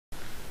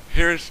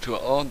Here's to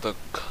all the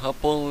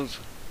couples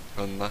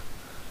from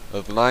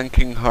of Lion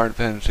King Hard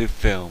Fantasy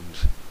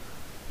Films.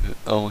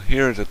 Oh,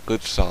 here's a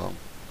good song.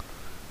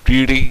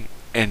 Beauty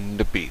and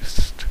the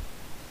Beast.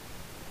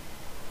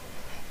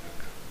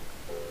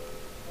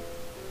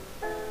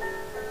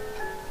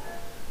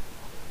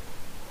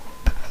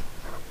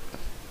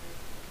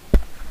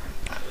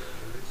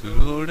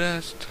 Good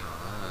as time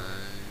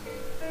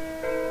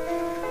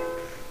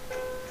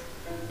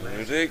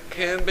as it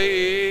can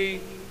be.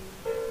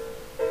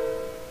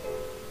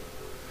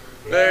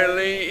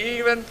 Barely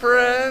even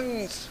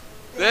friends,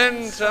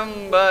 then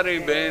somebody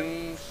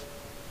bends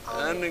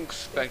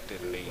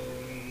unexpectedly.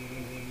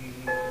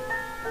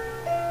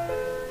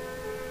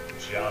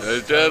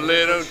 Just a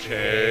little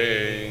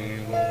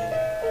change,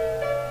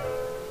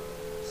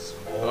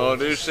 or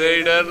to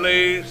say the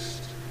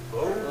least,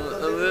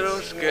 a little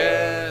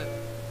scared.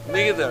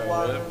 Neither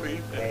were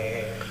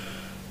prepared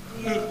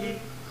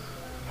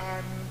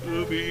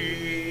to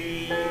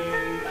be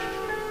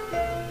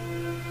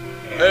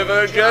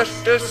ever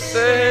just the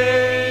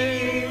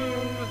same,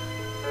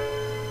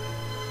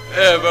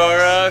 ever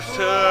a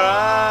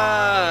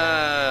surprise,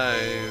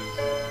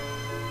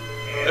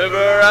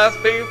 ever as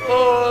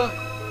before,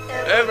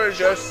 ever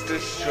just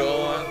as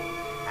sure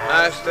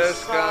as the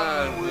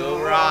sky will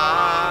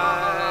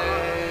rise.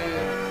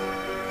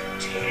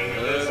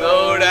 As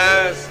old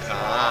as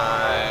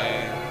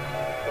time,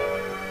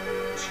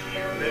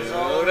 as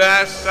old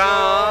as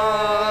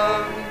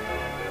song,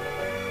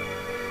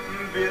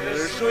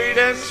 bittersweet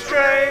and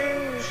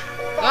strange,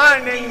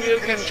 finding you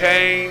can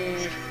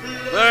change,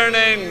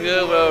 learning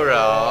you were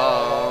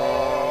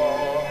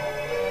wrong.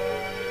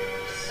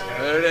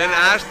 Certain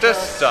as the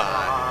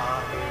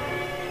sun,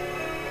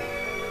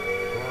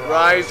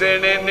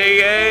 rising in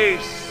the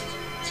east,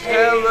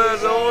 tale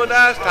as old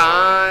as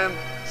time,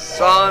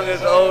 song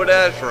as old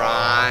as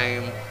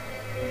rhyme,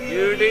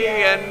 Beauty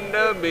and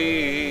the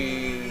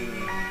Beast.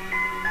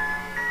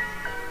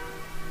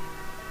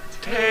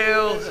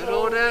 Tale as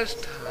old as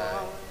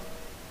time,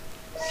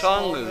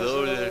 song as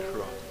old as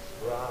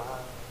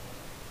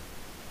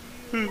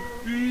rhyme,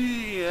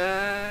 Beauty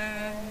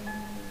and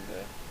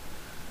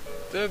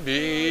the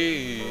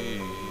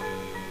Beast.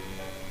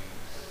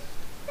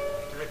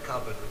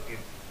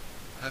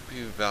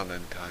 Happy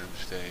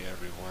Valentine's Day,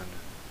 everyone.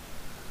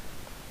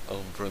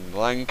 From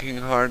Lion King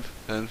Hard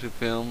Fantasy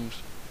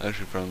Films,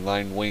 actually from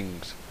Lion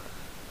Wings.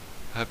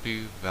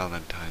 Happy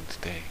Valentine's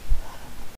Day.